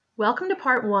Welcome to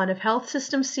part one of Health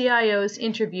System CIO's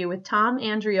interview with Tom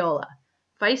Andriola,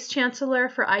 Vice Chancellor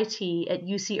for IT at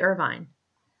UC Irvine.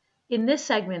 In this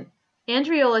segment,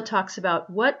 Andriola talks about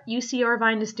what UC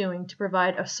Irvine is doing to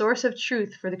provide a source of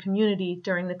truth for the community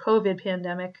during the COVID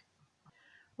pandemic,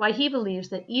 why he believes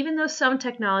that even though some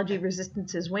technology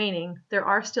resistance is waning, there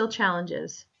are still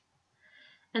challenges,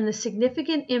 and the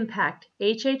significant impact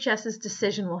HHS's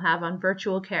decision will have on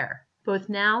virtual care, both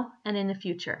now and in the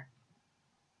future.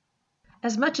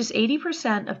 As much as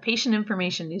 80% of patient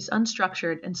information is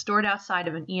unstructured and stored outside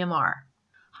of an EMR.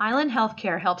 Highland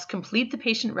Healthcare helps complete the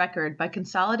patient record by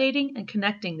consolidating and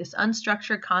connecting this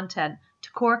unstructured content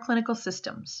to core clinical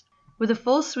systems. With a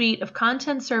full suite of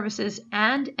content services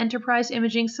and enterprise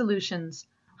imaging solutions,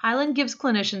 Highland gives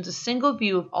clinicians a single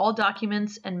view of all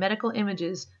documents and medical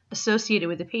images associated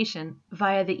with the patient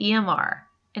via the EMR,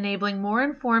 enabling more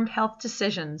informed health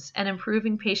decisions and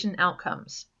improving patient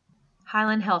outcomes.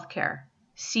 Highland Healthcare.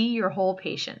 See your whole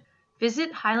patient.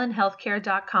 Visit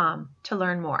highlandhealthcare.com to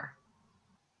learn more.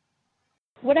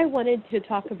 What I wanted to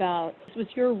talk about was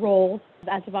your role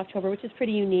as of October, which is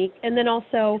pretty unique, and then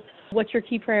also what your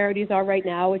key priorities are right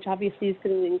now, which obviously is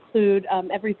going to include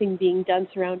everything being done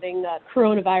surrounding the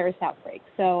coronavirus outbreak.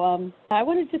 So I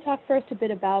wanted to talk first a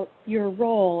bit about your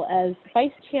role as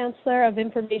Vice Chancellor of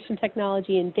Information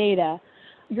Technology and Data.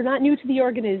 You're not new to the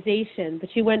organization,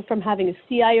 but you went from having a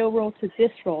CIO role to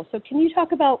this role. So can you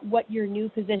talk about what your new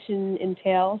position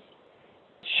entails?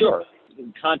 Sure.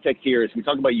 The context here is we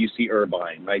talk about UC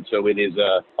Irvine, right? So it is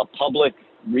a public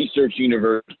research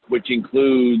university, which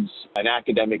includes an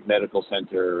academic medical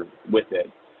center with it.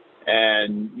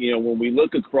 And, when we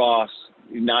look across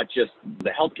not just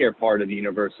the healthcare part of the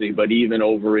university, but even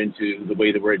over into the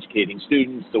way that we're educating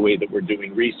students, the way that we're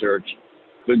doing research,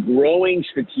 the growing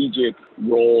strategic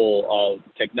role of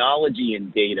technology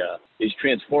and data is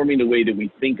transforming the way that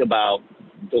we think about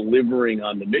delivering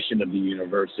on the mission of the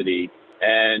university.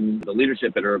 And the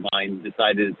leadership at Irvine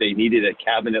decided that they needed a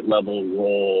cabinet level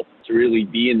role to really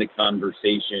be in the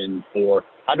conversation for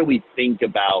how do we think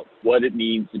about what it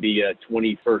means to be a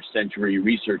 21st century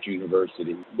research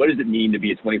university? What does it mean to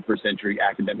be a 21st century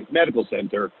academic medical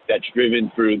center that's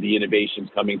driven through the innovations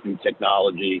coming through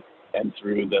technology and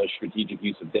through the strategic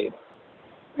use of data?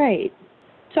 Right.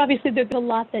 So obviously there's a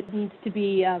lot that needs to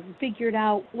be figured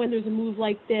out when there's a move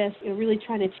like this, really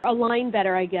trying to align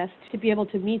better, I guess, to be able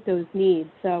to meet those needs.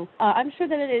 So I'm sure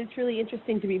that it is really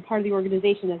interesting to be part of the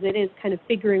organization as it is kind of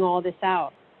figuring all this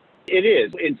out. It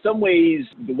is. In some ways,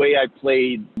 the way I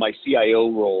played my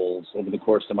CIO roles over the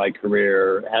course of my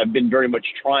career have been very much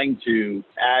trying to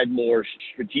add more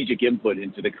strategic input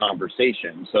into the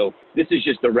conversation. So this is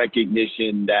just a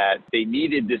recognition that they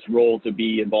needed this role to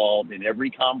be involved in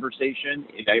every conversation.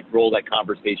 And I rolled that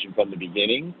conversation from the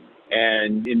beginning.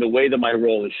 And in the way that my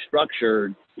role is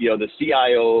structured, the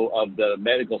CIO of the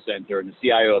medical center and the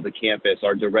CIO of the campus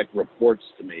are direct reports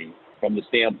to me. From the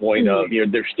standpoint of,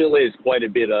 there still is quite a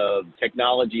bit of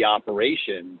technology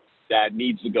operation that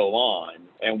needs to go on.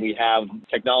 And we have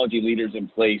technology leaders in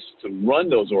place to run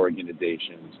those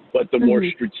organizations. But the more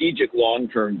strategic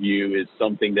long-term view is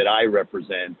something that I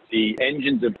represent, the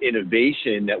engines of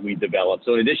innovation that we develop.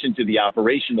 So in addition to the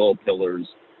operational pillars,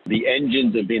 the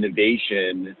engines of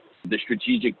innovation, the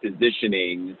strategic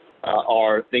positioning,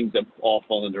 are things that all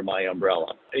fall under my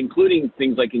umbrella, including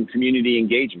things like in community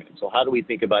engagement. So how do we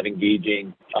think about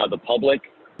engaging the public,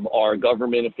 our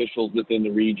government officials within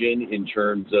the region in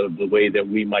terms of the way that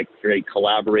we might create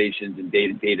collaborations and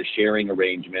data sharing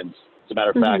arrangements? As a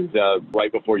matter of fact,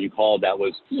 right before you called, that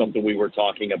was something we were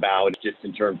talking about just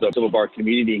in terms of some of our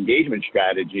community engagement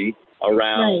strategy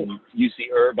around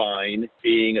UC Irvine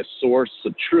being a source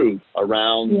of truth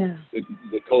around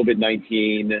the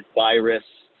COVID-19 virus,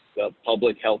 the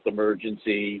public health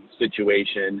emergency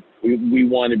situation. We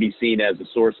want to be seen as a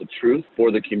source of truth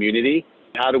for the community.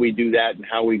 How do we do that, and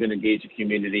how are we going to engage the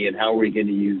community, and how are we going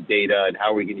to use data, and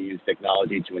how are we going to use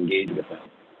technology to engage with them?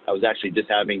 I was actually just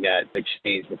having that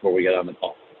exchange before we got on the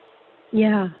call.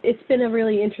 Yeah, it's been a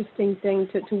really interesting thing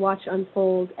to watch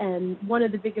unfold, and one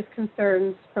of the biggest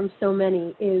concerns from so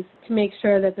many is to make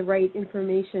sure that the right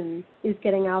information is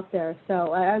getting out there.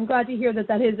 So I'm glad to hear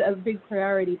that is a big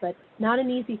priority, but not an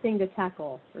easy thing to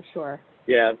tackle, for sure.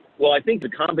 Yeah, well, I think the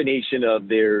combination of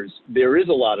there is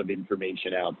a lot of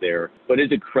information out there, but is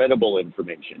it credible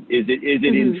information? Is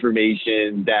it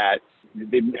information that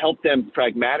help them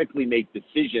pragmatically make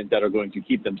decisions that are going to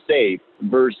keep them safe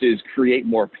versus create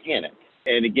more panic?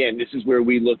 And again, this is where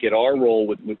we look at our role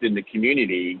within the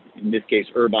community, in this case,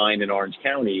 Irvine and Orange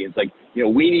County. It's like,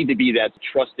 we need to be that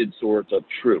trusted source of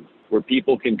truth. where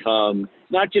people can come,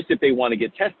 not just if they want to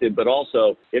get tested, but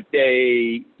also if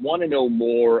they want to know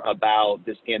more about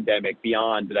this pandemic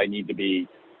beyond that I need to be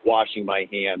washing my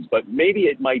hands. But maybe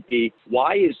it might be,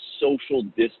 why is social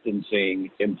distancing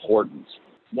important?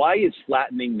 Why is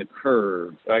flattening the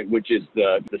curve, right, which is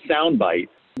the sound bite?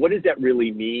 What does that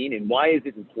really mean, and why is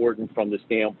it important from the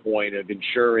standpoint of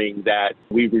ensuring that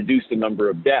we reduce the number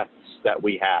of deaths that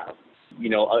we have? You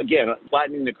know, again,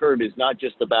 flattening the curve is not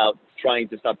just about trying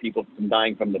to stop people from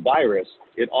dying from the virus.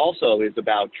 It also is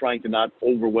about trying to not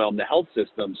overwhelm the health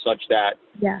system such that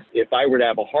if I were to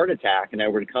have a heart attack and I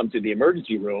were to come to the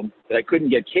emergency room, that I couldn't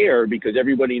get care because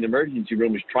everybody in the emergency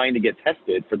room is trying to get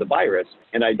tested for the virus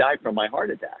and I die from my heart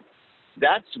attack.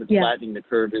 That's what flattening the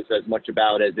curve is as much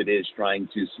about as it is trying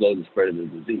to slow the spread of the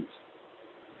disease.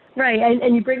 Right,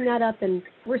 and you bring that up, and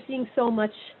we're seeing so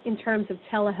much in terms of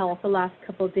telehealth the last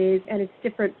couple of days, and it's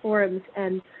different forums.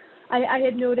 And I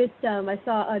had noticed, I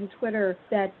saw on Twitter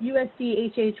that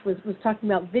USDHH was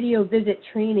talking about video visit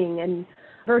training and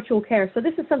virtual care. So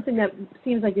this is something that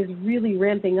seems like is really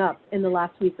ramping up in the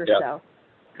last week or so.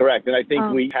 Correct, and I think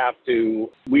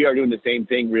we are doing the same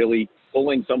thing, really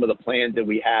pulling some of the plans that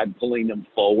we had, pulling them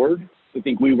forward. I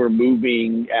think we were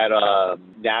moving at a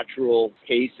natural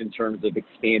pace in terms of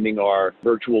expanding our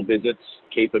virtual visits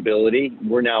capability.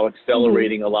 We're now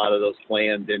accelerating a lot of those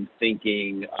plans and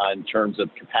thinking in terms of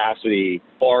capacity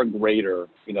far greater,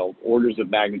 you know, orders of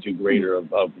magnitude greater of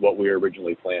what we were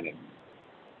originally planning.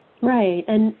 Right,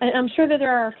 and I'm sure that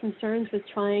there are concerns with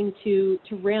trying to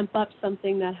ramp up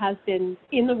something that has been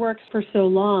in the works for so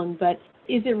long, but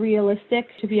is it realistic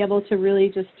to be able to really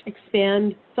just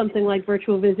expand something like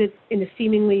virtual visits in a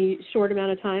seemingly short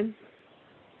amount of time?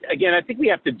 Again, I think we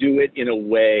have to do it in a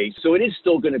way, so it is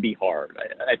still going to be hard.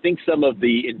 I think some of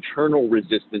the internal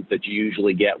resistance that you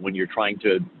usually get when you're trying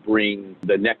to bring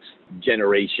the next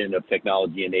generation of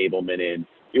technology enablement in,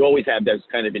 you always have this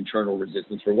kind of internal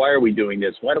resistance for, why are we doing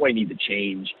this? Why do I need to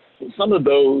change? Some of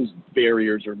those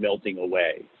barriers are melting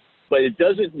away. But it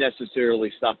doesn't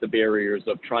necessarily stop the barriers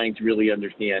of trying to really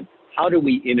understand, how do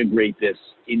we integrate this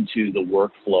into the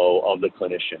workflow of the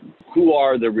clinician? Who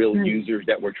are the real users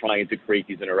that we're trying to create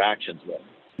these interactions with?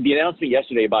 The announcement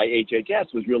yesterday by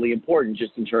HHS was really important,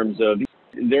 just in terms of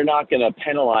they're not going to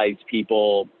penalize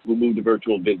people who move to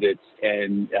virtual visits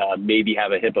and maybe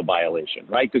have a HIPAA violation,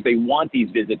 right? Because they want these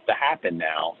visits to happen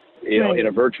now, you know, in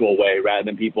a virtual way rather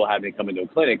than people having to come into a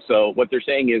clinic. So what they're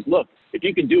saying is, look, if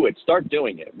you can do it, start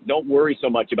doing it. Don't worry so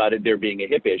much about it there being a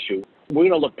HIPAA issue. We're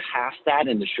going to look past that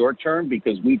in the short term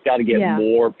because we've got to get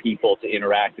more people to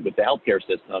interact with the healthcare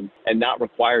system and not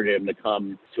require them to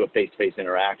come to a face-to-face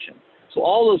interaction. So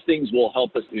all those things will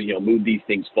help us, you know, move these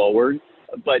things forward.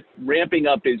 But ramping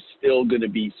up is still going to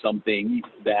be something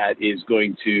that it's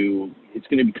going to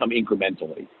become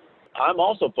incrementally. I'm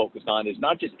also focused on is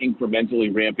not just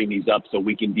incrementally ramping these up so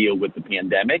we can deal with the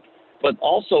pandemic, but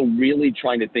also really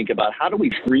trying to think about, how do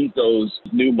we freeze those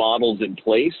new models in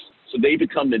place so they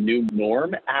become the new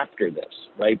norm after this,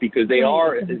 right? Because they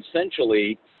are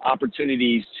essentially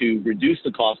opportunities to reduce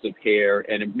the cost of care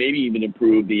and maybe even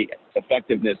improve the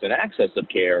effectiveness and access of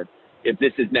care if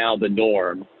this is now the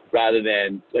norm, rather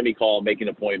than, let me call, make an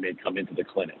appointment, come into the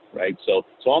clinic, right? So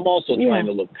I'm also trying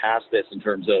to look past this in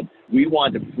terms of, we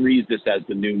want to freeze this as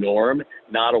the new norm,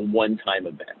 not a one-time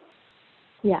event.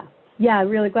 Yeah, I'm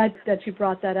really glad that you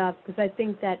brought that up, because I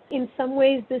think that in some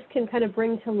ways this can kind of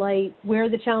bring to light where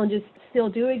the challenges still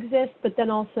do exist, but then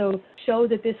also show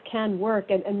that this can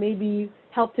work and maybe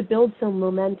help to build some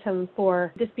momentum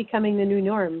for this becoming the new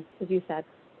norm, as you said.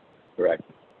 Correct.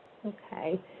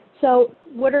 Okay. So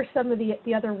what are some of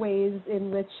the other ways in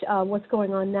which what's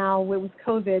going on now with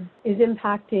COVID is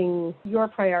impacting your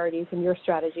priorities and your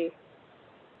strategy?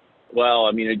 Well,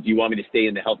 I mean, do you want me to stay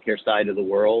in the healthcare side of the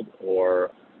world, or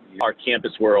our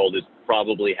campus world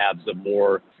probably has a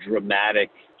more dramatic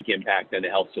impact on the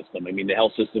health system? I mean, the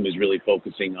health system is really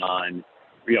focusing on,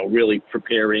 you know, really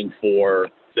preparing for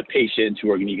the patients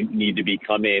who are going to need to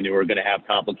come in, who are going to have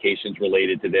complications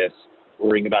related to this,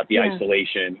 worrying about the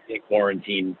isolation and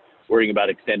quarantine, worrying about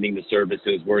extending the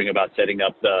services, worrying about setting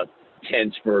up the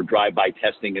tents for drive-by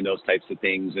testing and those types of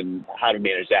things, and how to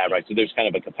manage that, right? So there's kind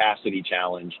of a capacity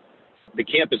challenge. The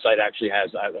campus site actually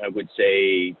has, I would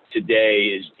say,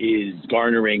 today is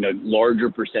garnering a larger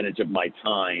percentage of my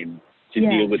time to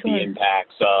deal with the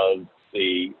impacts of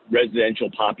the residential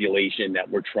population that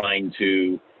we're trying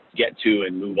to get to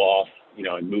and move off, you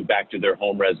know, and move back to their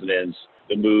home residence,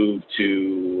 the move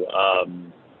to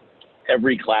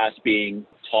every class being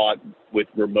taught with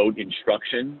remote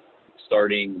instruction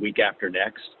starting week after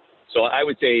next. So I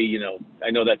would say, you know,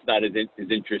 I know that's not as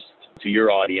interest to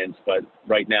your audience, but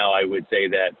right now I would say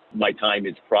that my time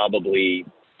is probably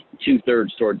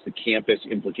 2/3 towards the campus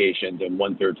implications and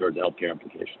 1/3 towards the healthcare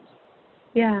implications.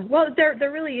 Yeah, well, there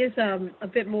really is a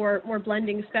bit more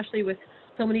blending, especially with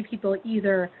so many people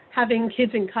either having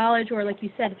kids in college or, like you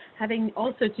said, having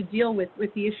also to deal with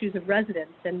the issues of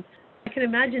residence. And I can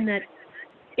imagine that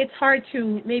it's hard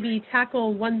to maybe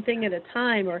tackle one thing at a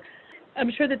time, or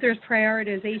I'm sure that there's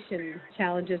prioritization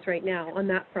challenges right now on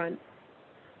that front.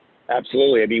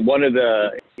 Absolutely. I mean,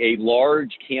 a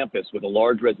large campus with a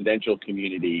large residential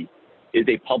community is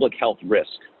a public health risk.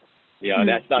 You know,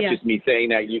 that's not just me saying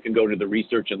that. You can go to the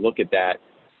research and look at that.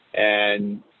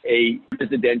 And a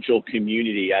residential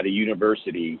community at a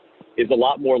university is a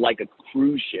lot more like a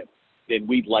cruise ship than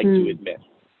we'd like to admit,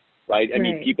 right? I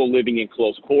mean, people living in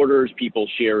close quarters, people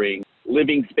sharing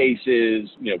living spaces,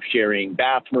 sharing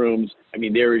bathrooms. I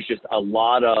mean, there is just a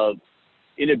lot of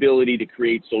inability to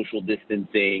create social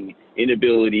distancing,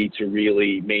 inability to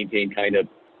really maintain kind of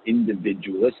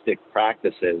individualistic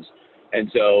practices. And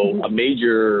so a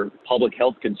major public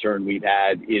health concern we've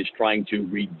had is trying to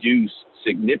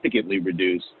significantly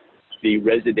reduce the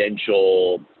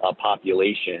residential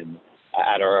population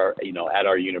at our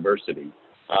university.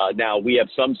 Now, we have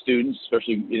some students,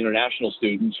 especially international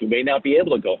students, who may not be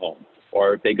able to go home,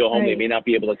 or if they go home, they may not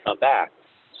be able to come back.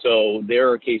 So there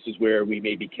are cases where we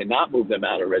maybe cannot move them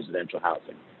out of residential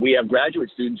housing. We have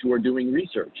graduate students who are doing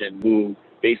research and who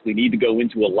basically need to go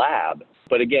into a lab.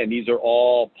 But again, these are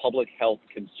all public health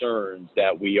concerns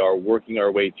that we are working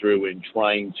our way through and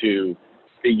trying to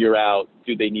figure out,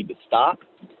 do they need to stop?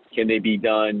 Can they be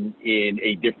done in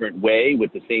a different way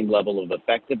with the same level of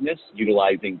effectiveness,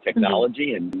 utilizing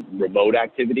technology and remote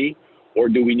activity? Or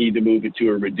do we need to move it to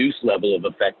a reduced level of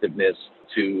effectiveness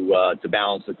to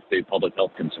balance the public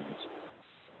health concerns?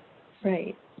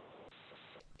 Right.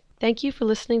 Thank you for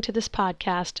listening to this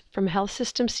podcast from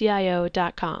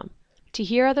healthsystemcio.com. To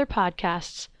hear other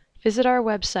podcasts, visit our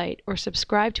website or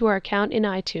subscribe to our account in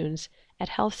iTunes at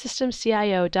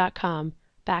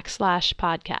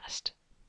healthsystemcio.com/podcast.